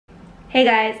Hey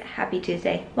guys, happy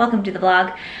Tuesday. Welcome to the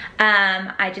vlog.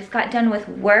 I just got done with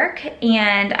work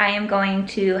and I am going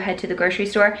to head to the grocery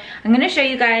store. I'm gonna show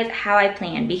you guys how I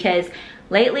plan because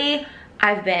lately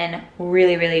I've been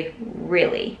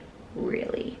really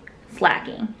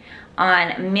slacking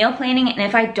on meal planning, and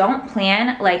if I don't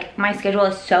plan, like my schedule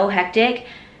is so hectic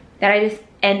that I just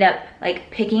end up like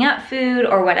picking up food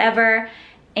or whatever,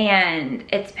 and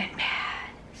it's been bad.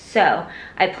 So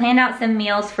I planned out some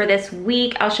meals for this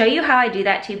week. I'll show you how I do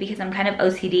that too because I'm kind of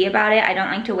OCD about it. I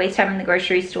don't like to waste time in the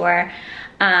grocery store.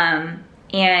 And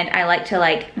I like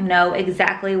to know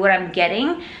exactly what I'm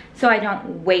getting so I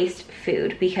don't waste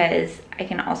food because I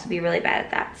can also be really bad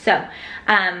at that. So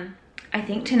I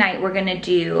think tonight we're gonna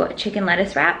do chicken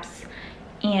lettuce wraps,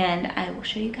 and I will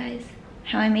show you guys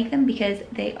how I make them because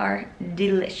they are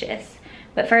delicious.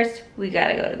 But first, we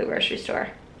gotta go to the grocery store.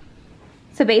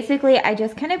 So basically, I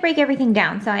just kind of break everything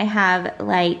down. So I have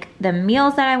like the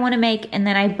meals that I want to make, and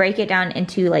then I break it down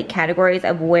into like categories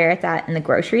of where it's at in the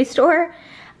grocery store.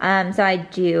 So I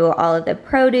do all of the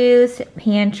produce,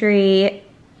 pantry,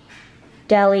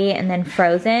 deli, and then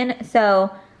frozen.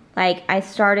 So like I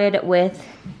started with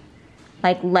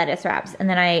like lettuce wraps, and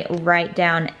then I write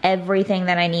down everything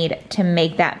that I need to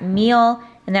make that meal,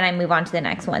 and then I move on to the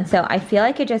next one. So I feel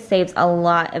like it just saves a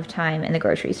lot of time in the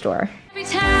grocery store. Every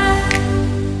time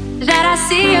that I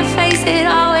see your face, it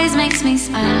always makes me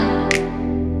smile.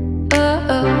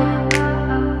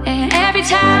 And every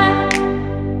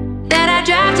time that I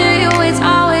drive to you, it's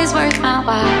always worth my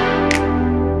while.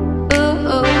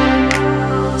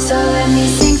 So let me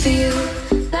sing for you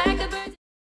like a bird.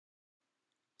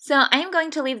 So I am going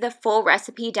to leave the full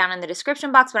recipe down in the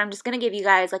description box, but I'm just going to give you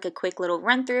guys like a quick little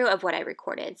run through of what I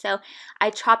recorded. So I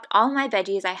chopped all my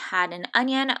veggies. I had an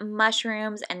onion,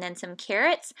 mushrooms, and then some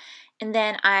carrots. And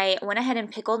then I went ahead and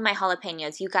pickled my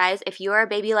jalapenos. You guys, if you are a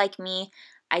baby like me,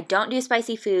 I don't do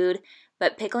spicy food,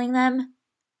 but pickling them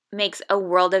makes a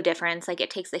world of difference. Like, it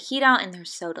takes the heat out and they're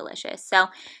so delicious. So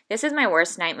this is my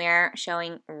worst nightmare,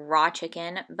 showing raw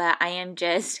chicken, but I am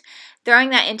just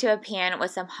throwing that into a pan with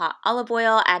some hot olive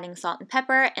oil, adding salt and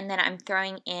pepper, and then I'm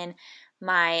throwing in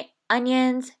my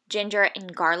onions, ginger,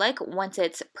 and garlic once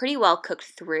it's pretty well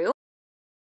cooked through.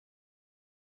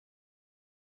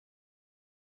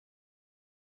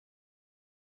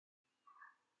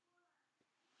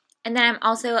 And then I'm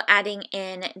also adding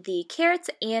in the carrots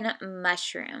and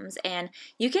mushrooms, and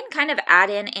you can kind of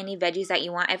add in any veggies that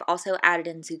you want. I've also added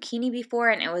in zucchini before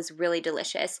and it was really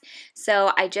delicious.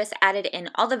 So I just added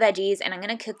in all the veggies and I'm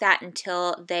going to cook that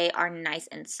until they are nice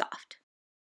and soft.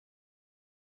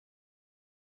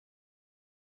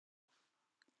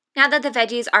 Now that the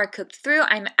veggies are cooked through,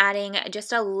 I'm adding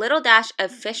just a little dash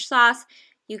of fish sauce.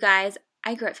 You guys,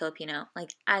 I grew up Filipino.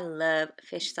 Like, I love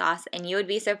fish sauce, and you would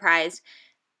be surprised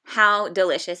how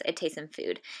delicious it tastes in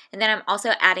food. And then I'm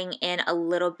also adding in a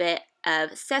little bit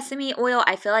of sesame oil.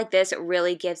 I feel like this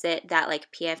really gives it that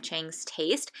like P.F. Chang's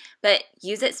taste, but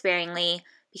use it sparingly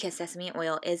because sesame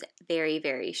oil is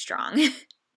very strong.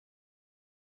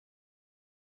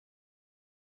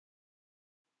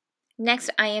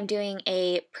 Next, I am doing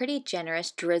a pretty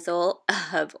generous drizzle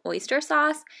of oyster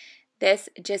sauce. This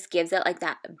just gives it like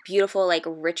that beautiful, like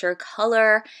richer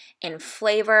color and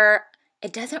flavor.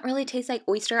 It doesn't really taste like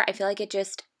oyster. I feel like it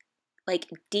just like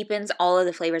deepens all of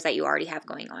the flavors that you already have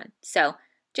going on. So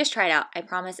just try it out. I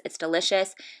promise it's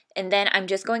delicious. And then I'm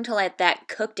just going to let that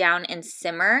cook down and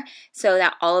simmer so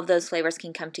that all of those flavors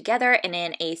can come together. And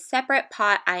in a separate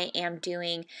pot, I am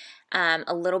doing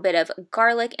a little bit of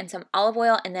garlic and some olive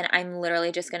oil. And then I'm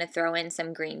literally just going to throw in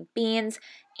some green beans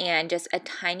and just a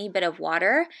tiny bit of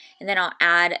water. And then I'll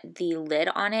add the lid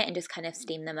on it and just kind of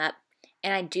steam them up.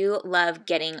 And I do love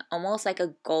getting almost like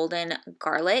a golden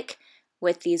garlic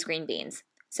with these green beans.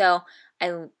 So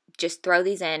I just throw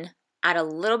these in, add a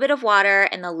little bit of water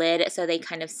in the lid so they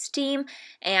kind of steam,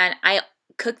 and I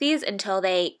cook these until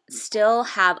they still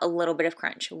have a little bit of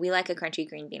crunch. We like a crunchy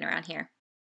green bean around here.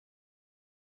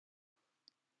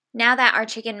 Now that our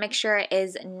chicken mixture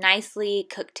is nicely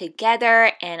cooked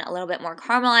together and a little bit more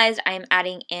caramelized, I'm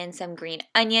adding in some green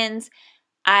onions.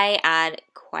 I add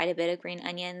quite a bit of green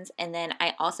onions, and then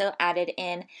I also added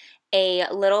in a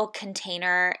little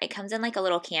container. It comes in like a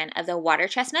little can of the water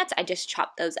chestnuts. I just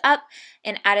chopped those up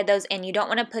and added those in. You don't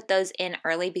want to put those in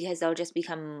early because they'll just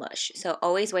become mush. So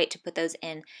always wait to put those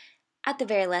in at the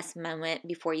very last moment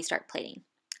before you start plating.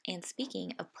 And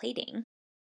speaking of plating,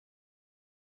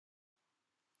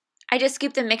 I just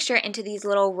scoop the mixture into these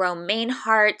little romaine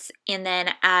hearts and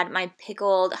then add my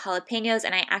pickled jalapenos,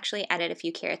 and I actually added a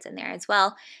few carrots in there as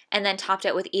well, and then topped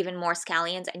it with even more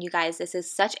scallions. And you guys, this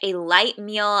is such a light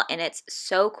meal and it's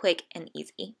so quick and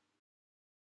easy.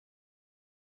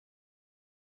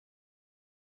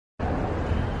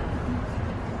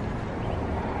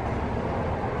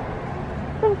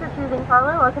 your choosing,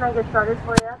 Carla. What can I get started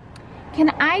for you? Can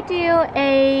I do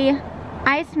a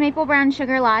iced maple brown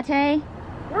sugar latte?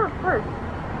 Yeah, of course.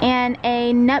 And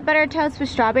a nut butter toast with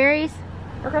strawberries?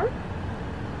 Okay.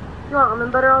 You want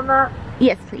almond butter on that?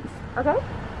 Yes, please. Okay.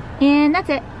 And that's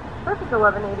it. Perfect.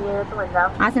 $11.88 at the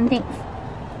window. Awesome, thanks.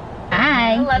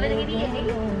 Bye.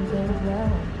 $11.88.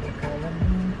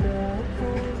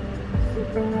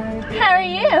 How are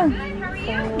you? Good. How are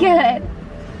you? Good.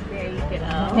 There you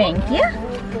go. Thank you.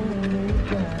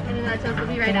 And that toast will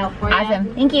be right out for you.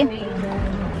 Awesome. Thank you.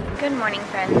 Good morning,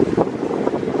 friends.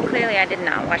 Clearly, I did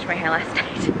not wash my hair last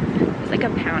night. There's like a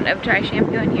pound of dry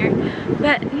shampoo in here.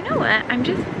 But you know what? I'm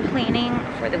just planning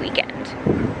for the weekend.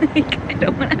 Like, I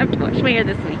don't want to have to wash my hair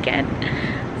this weekend.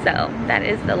 So that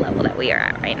is the level that we are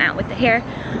at right now with the hair.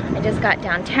 I just got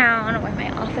downtown where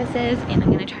my office is, and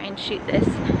I'm gonna try and shoot this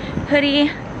hoodie.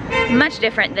 Much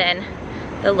different than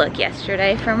the look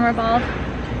yesterday from Revolve.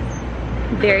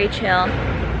 Very chill.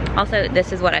 Also,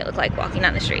 this is what I look like walking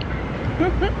down the street.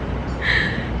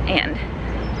 And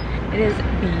it is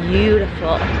beautiful.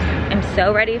 I'm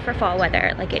so ready for fall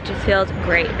weather. Like, it just feels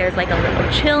great. There's like a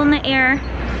little chill in the air,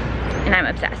 and I'm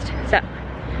obsessed. So,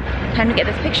 time to get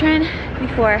this picture in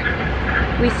before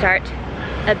we start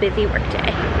a busy work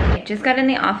day. I just got in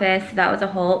the office. That was a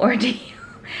whole ordeal.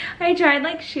 I tried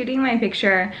like shooting my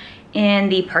picture in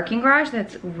the parking garage.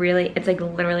 It's like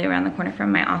literally around the corner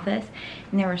from my office.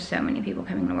 And there were so many people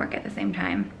coming to work at the same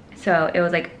time. So it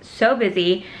was like so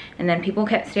busy, and then people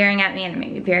kept staring at me and it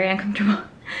made me very uncomfortable.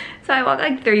 So I walked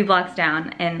like 3 blocks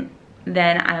down, and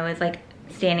then I was like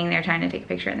standing there trying to take a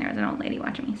picture, and there was an old lady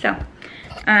watching me. So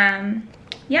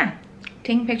yeah,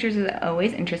 taking pictures is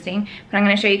always interesting, but I'm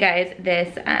gonna show you guys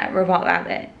this Revolve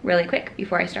outfit really quick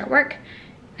before I start work.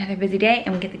 Another busy day,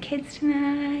 and we get the kids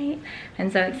tonight. I'm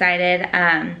so excited.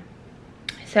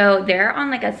 So they're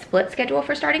on like a split schedule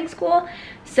for starting school.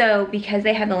 So because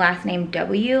they have the last name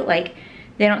W, like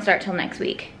they don't start till next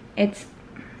week. It's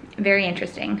very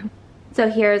interesting. So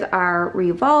here's our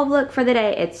Revolve look for the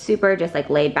day. It's super just like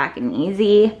laid back and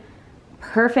easy.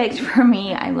 Perfect for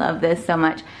me. I love this so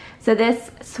much. So this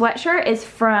sweatshirt is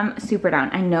from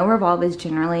Superdown. I know Revolve is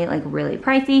generally like really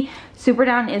pricey.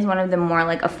 Superdown is one of the more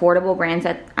like affordable brands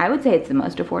that I would say it's the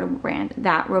most affordable brand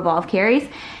that Revolve carries.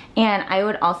 And I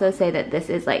would also say that this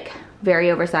is like very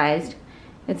oversized.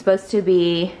 It's supposed to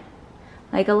be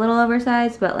like a little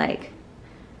oversized, but like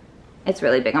it's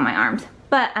really big on my arms.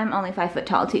 But I'm only 5 foot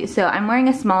tall too, so I'm wearing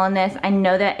a small in this. I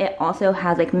know that it also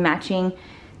has like matching,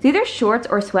 it's either shorts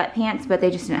or sweatpants, but they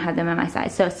just didn't have them in my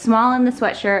size. So small in the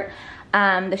sweatshirt.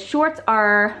 The shorts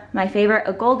are my favorite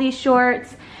Agolde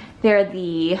shorts. They're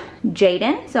the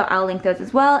Jaden, so I'll link those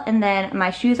as well. And then my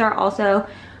shoes are also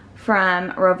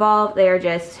from Revolve. They are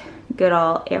just good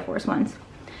old Air Force Ones.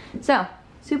 So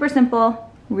super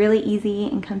simple, really easy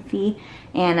and comfy,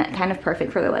 and kind of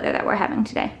perfect for the weather that we're having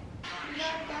today.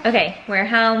 Okay, we're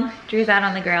home. Drew's out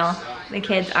on the grill. The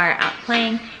kids are out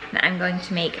playing, and I'm going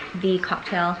to make the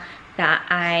cocktail that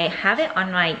I have it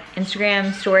on my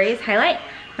Instagram stories highlight,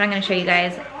 but I'm gonna show you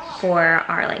guys for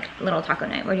our like little taco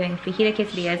night. We're doing fajita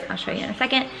quesadillas. I'll show you in a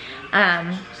second.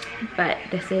 But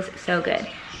this is so good.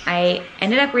 I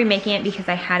ended up remaking it because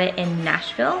I had it in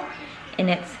Nashville, and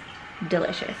it's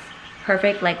delicious.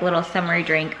 Perfect like little summery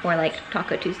drink, or like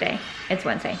Taco Tuesday. It's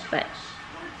Wednesday, but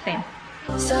same.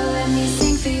 So let me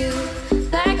sing for you,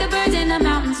 like the birds in the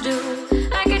mountains do,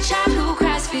 like a child who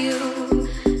cries for you,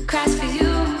 cries for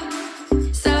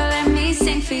you. So let me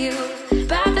sing for you,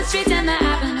 about the streets and the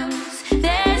avenues.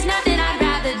 There's nothing I'd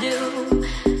rather do,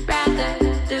 rather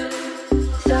do.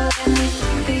 So let me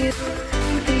sing for you,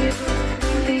 for you,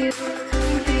 for you, for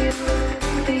you,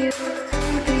 for you, for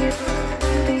you,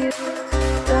 for you.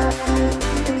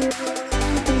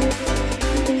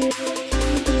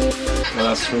 What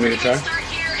else for me to try? Start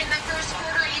here in the first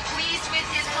quarter. He pleased with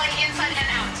his play inside and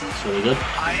out. It's really good.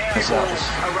 That's office.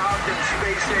 Arrived in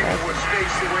space station with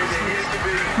space the way they needed to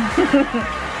be.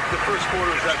 The first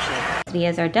quarter is excellent.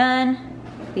 Quesadillas are done.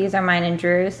 These are mine and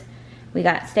Drew's. We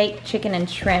got steak, chicken, and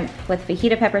shrimp with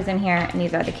fajita peppers in here, and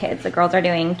these are the kids. The girls are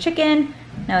doing chicken,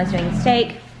 Noah's doing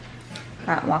steak.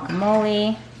 Got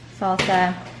guacamole,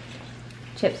 salsa,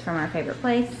 chips from our favorite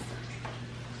place,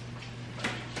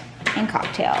 and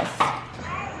cocktails.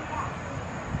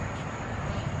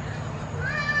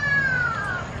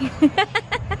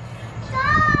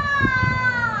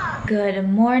 Good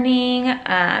morning.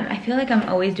 I feel like I'm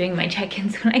always doing my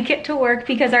check-ins when I get to work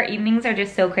because our evenings are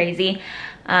just so crazy.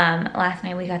 Last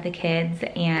night we got the kids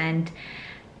and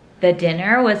the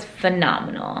dinner was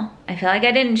phenomenal. I feel like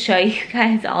I didn't show you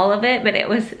guys all of it, but it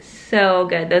was so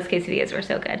good. Those quesadillas were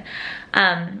so good.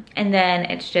 And then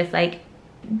it's just like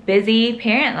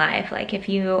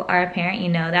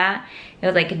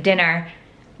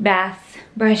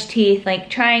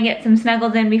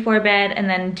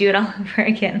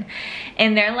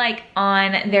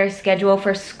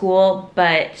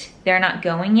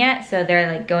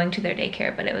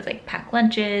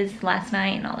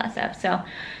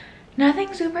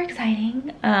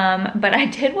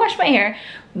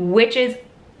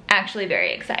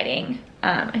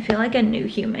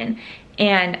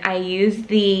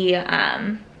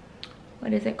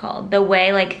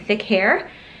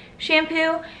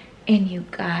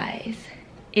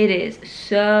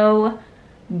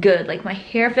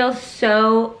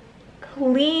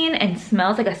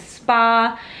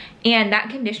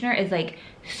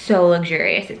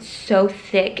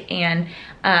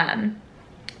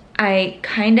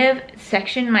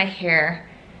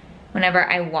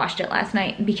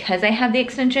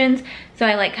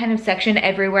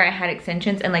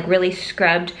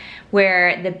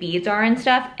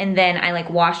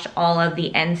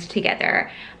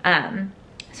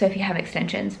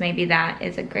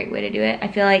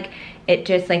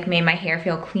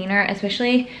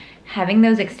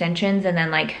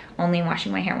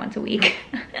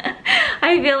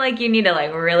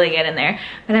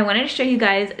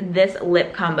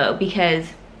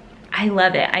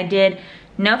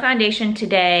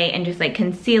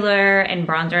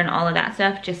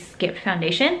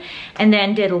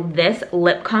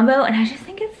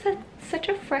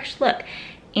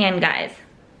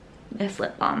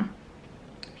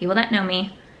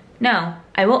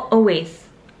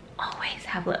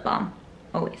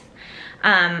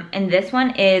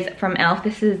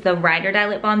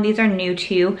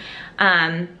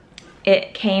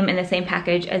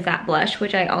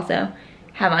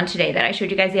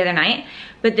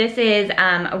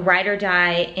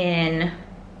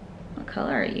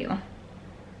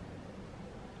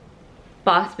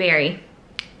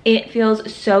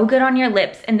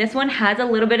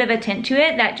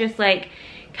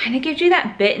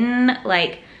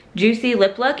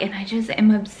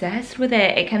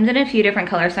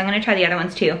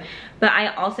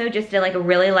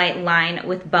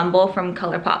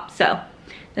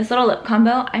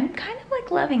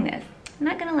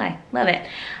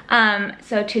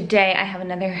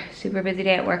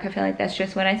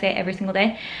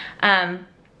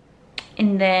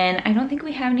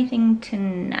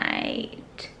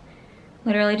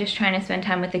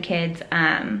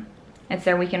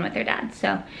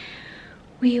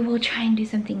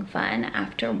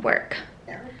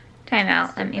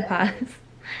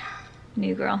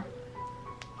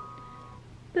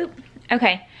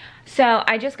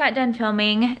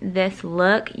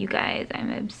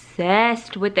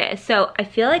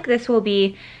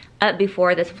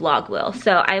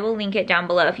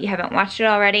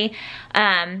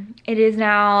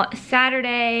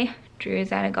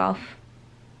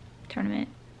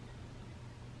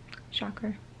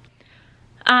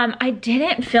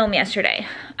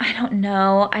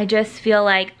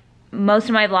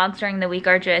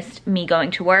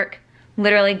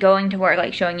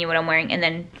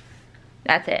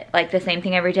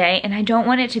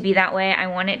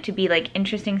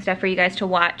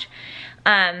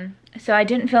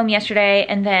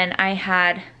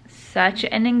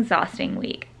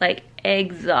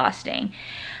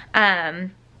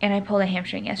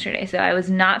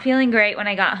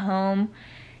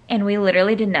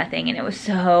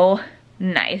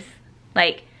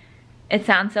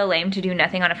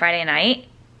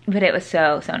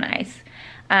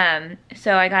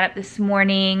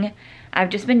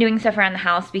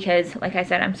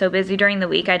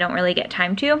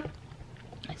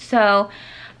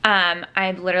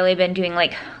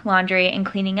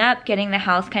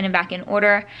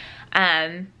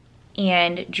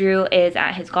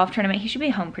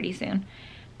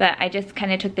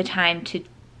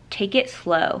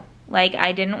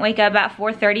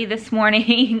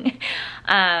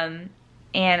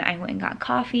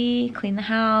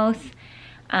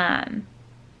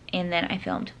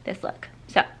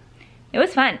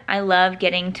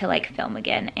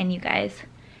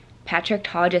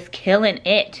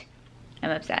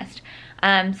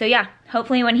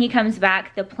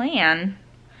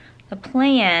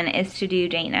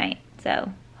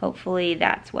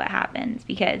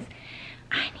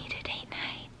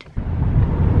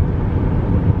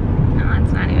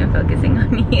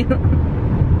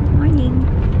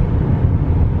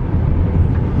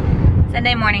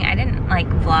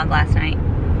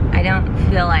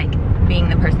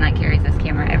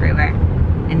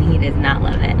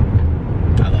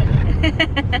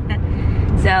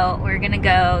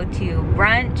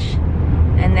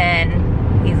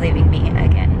he's leaving me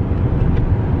again.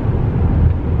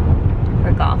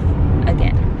 For golf,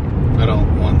 again. I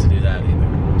don't want to do that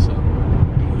either, so.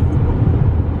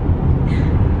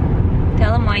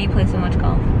 Tell him why you play so much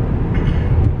golf.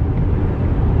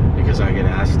 Because I get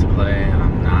asked to play and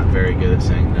I'm not very good at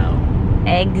saying no.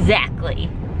 Exactly.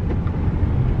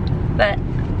 But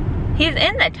he's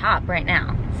in the top right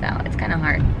now, so it's kind of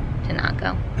hard to not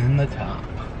go. In the top.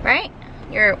 Right?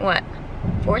 You're what?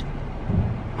 4th?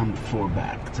 I'm 4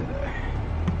 back today.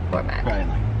 4 back. Probably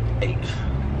like 8th.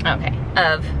 Okay.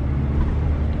 Of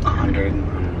 100.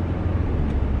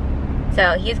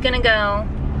 So he's gonna go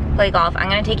play golf. I'm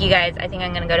gonna take you guys. I think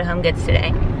I'm gonna go to Home Goods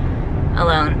today.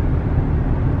 Alone.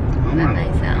 I'm By not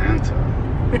myself.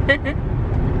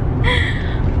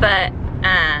 But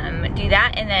do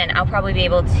that, and then I'll probably be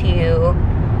able to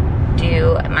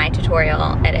do my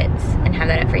tutorial edits and have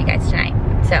that up for you guys tonight.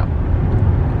 So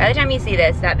by the time you see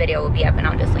this, that video will be up and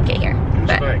I'll just link it here. I'm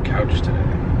But just buy a couch today.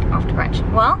 off to brunch.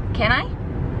 Well, can I?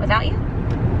 Without you?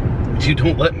 You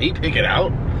don't let me pick it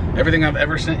out. Everything I've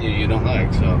ever sent you, you don't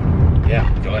like, so yeah,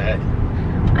 go ahead.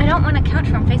 I don't want a couch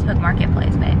from Facebook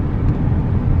Marketplace, babe.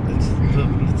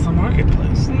 It's the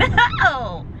marketplace.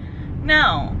 No!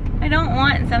 No. I don't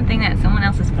want something that someone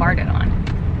else has farted on.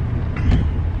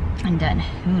 And done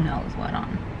who knows what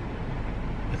on.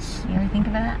 It's, You ever think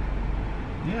of that?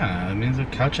 yeah, it means a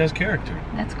couch has character.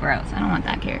 That's gross. I don't want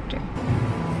that character.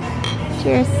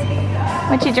 Cheers.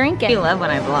 What you drinking? You love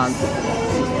when I vlog.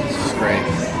 It's great.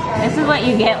 This is what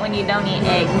you get when you don't eat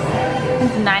eggs.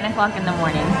 It's 9 o'clock in the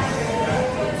morning.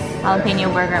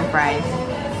 Jalapeno burger and fries.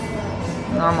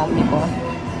 Normal people.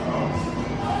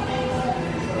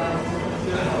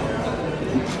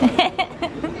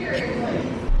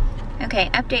 Okay,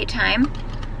 update time.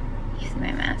 You see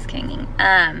my mask hanging.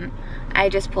 I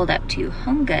just pulled up to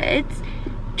Home Goods.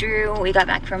 Drew, we got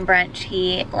back from brunch.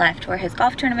 He left for his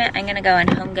golf tournament. I'm gonna go in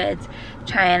Home Goods,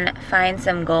 try and find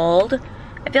some gold.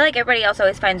 I feel like everybody else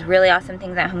always finds really awesome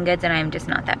things at Home Goods and I'm just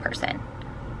not that person.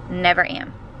 Never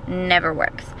am. Never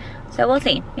works. So we'll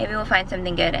see. Maybe we'll find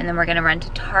something good and then we're gonna run to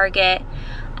Target.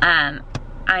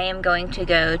 I am going to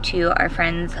go to our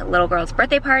friend's little girl's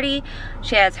birthday party.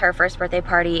 She has her first birthday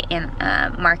party and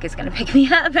Mark is gonna pick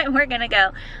me up and we're gonna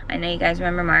go. I know you guys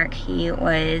remember Mark. He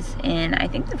was in, I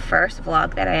think, the first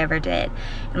vlog that I ever did.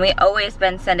 And we always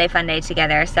spend Sunday Fun Day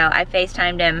together. So I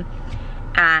FaceTimed him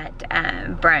at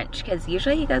brunch because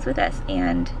usually he goes with us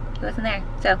and he wasn't there.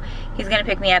 So he's gonna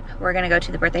pick me up. We're gonna go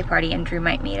to the birthday party and Drew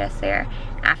might meet us there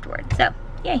afterwards. So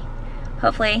yay.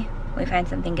 Hopefully we find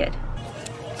something good.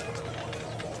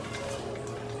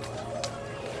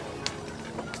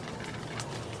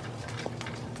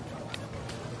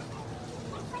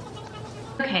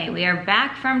 Okay, we are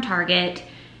back from Target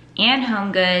and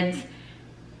Home Goods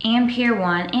and Pier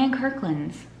 1 and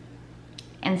Kirkland's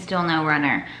and still no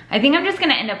runner. I think I'm just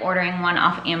gonna end up ordering one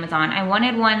off Amazon. I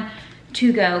wanted one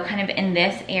to go kind of in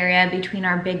this area between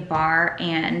our big bar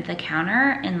and the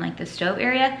counter and like the stove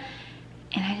area,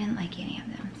 and I didn't like any of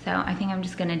them. So I think I'm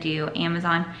just gonna do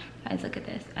Amazon. Guys, look at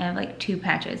this. I have like 2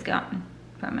 patches gone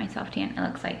from my self tan. It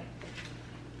looks like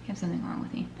I have something wrong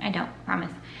with me. I don't,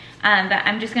 promise. But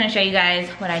I'm just gonna show you guys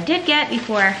what I did get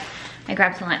before I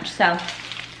grab some lunch. So,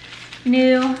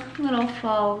 new little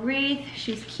fall wreath.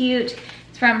 She's cute.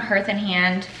 It's from Hearth and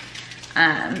Hand.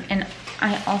 And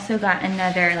I also got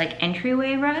another like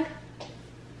entryway rug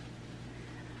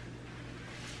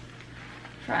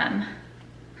from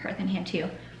Hearth and Hand too.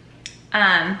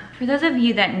 For those of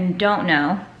you that don't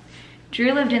know,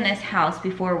 Drew lived in this house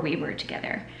before we were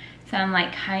together. So I'm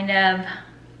like kind of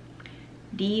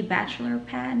bachelor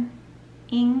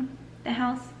pad-ing the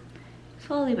house.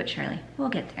 Slowly but surely, we'll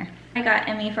get there. I got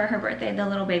Emmy for her birthday, the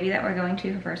little baby that we're going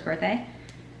to her first birthday.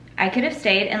 I could have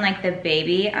stayed in like the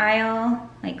baby aisle,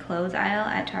 like clothes aisle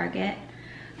at Target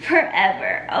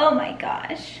forever. Oh my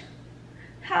gosh.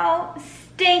 How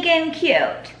stinking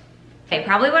cute. Okay,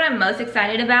 probably what I'm most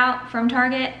excited about from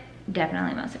Target,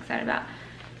 definitely most excited about,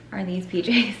 are these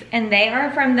PJs. And they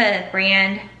are from the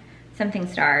brand something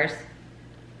Stars.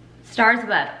 Stars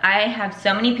Above. I have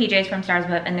so many PJs from Stars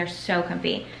Above and they're so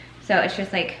comfy. So it's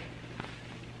just like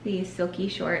these silky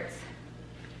shorts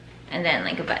and then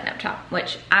like a button up top,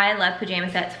 which I love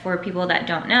pajama sets. For people that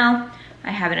don't know,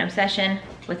 I have an obsession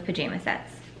with pajama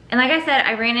sets. And like I said,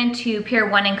 I ran into Pier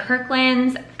 1 and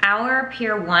Kirkland's. Our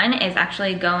Pier 1 is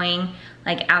actually going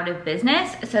like out of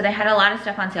business. So they had a lot of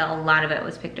stuff on sale. A lot of it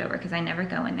was picked over because I never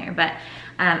go in there. But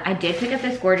I did pick up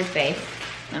this gorgeous vase.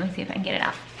 Let me see if I can get it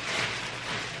out.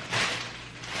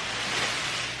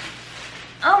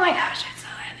 Oh my gosh, it's so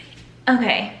heavy.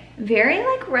 Okay, very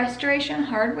like Restoration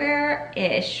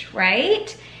Hardware-ish,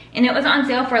 right? And it was on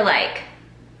sale for like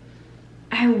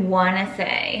I wanna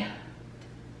say,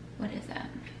 what is that?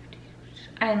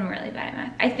 I'm really bad at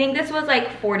math. I think this was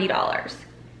like $40.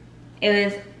 It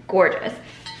was gorgeous.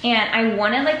 And I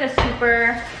wanted like a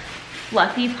super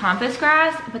fluffy pampas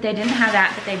grass, but they didn't have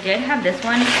that, but they did have this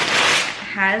one. It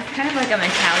has kind of like a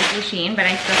metallic sheen, but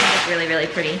I still think it's really, really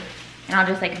pretty. And I'll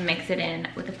just like mix it in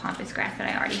with the pampas grass that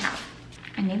I already have.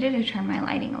 I needed to turn my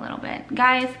lighting a little bit.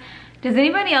 Guys, does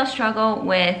anybody else struggle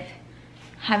with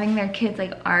having their kids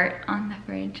like art on the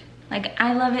fridge? Like,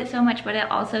 I love it so much, but it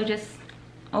also just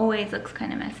always looks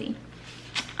kind of messy.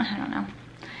 I don't know.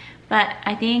 But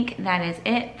I think that is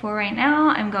it for right now.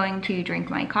 I'm going to drink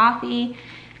my coffee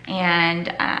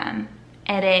and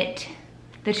edit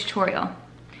the tutorial.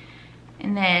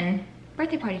 And then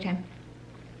birthday party time.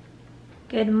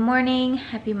 Good morning,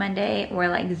 happy Monday. We're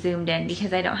like zoomed in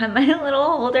because I don't have my little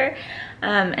holder.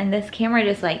 And this camera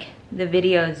just like, the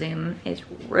video zoom is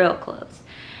real close.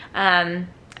 I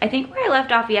think where I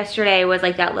left off yesterday was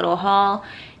like that little haul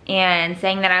and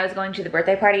saying that I was going to the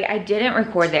birthday party. I didn't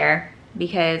record there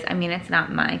because I mean, it's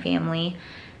not my family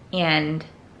and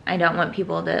I don't want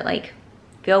people to like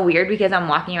feel weird because I'm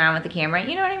walking around with the camera,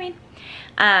 you know what I mean?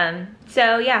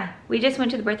 So yeah, we just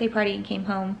went to the birthday party and came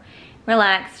home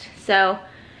relaxed. So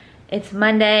it's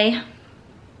Monday.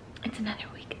 It's another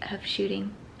week of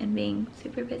shooting and being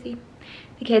super busy.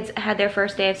 The kids had their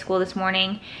first day of school this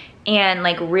morning and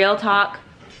like real talk,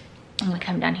 I'm gonna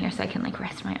come down here so I can like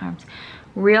rest my arms.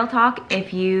 Real talk,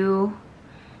 if you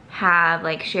have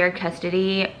like shared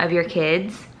custody of your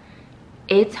kids,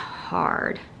 it's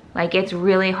hard. Like it's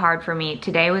really hard for me.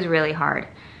 Today was really hard.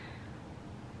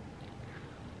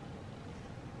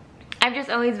 I've just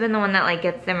always been the one that like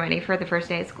gets them ready for the first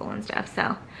day of school and stuff,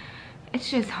 so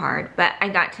it's just hard. But I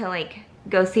got to like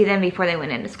go see them before they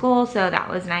went into school, so that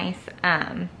was nice.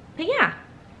 But yeah,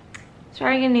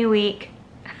 starting a new week.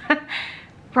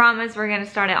 Promise we're gonna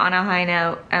start it on a high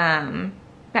note.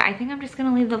 But I think I'm just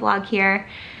gonna leave the vlog here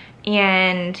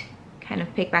and kind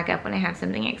of pick back up when I have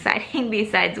something exciting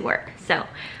besides work. So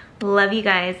love you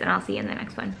guys and I'll see you in the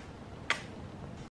next one.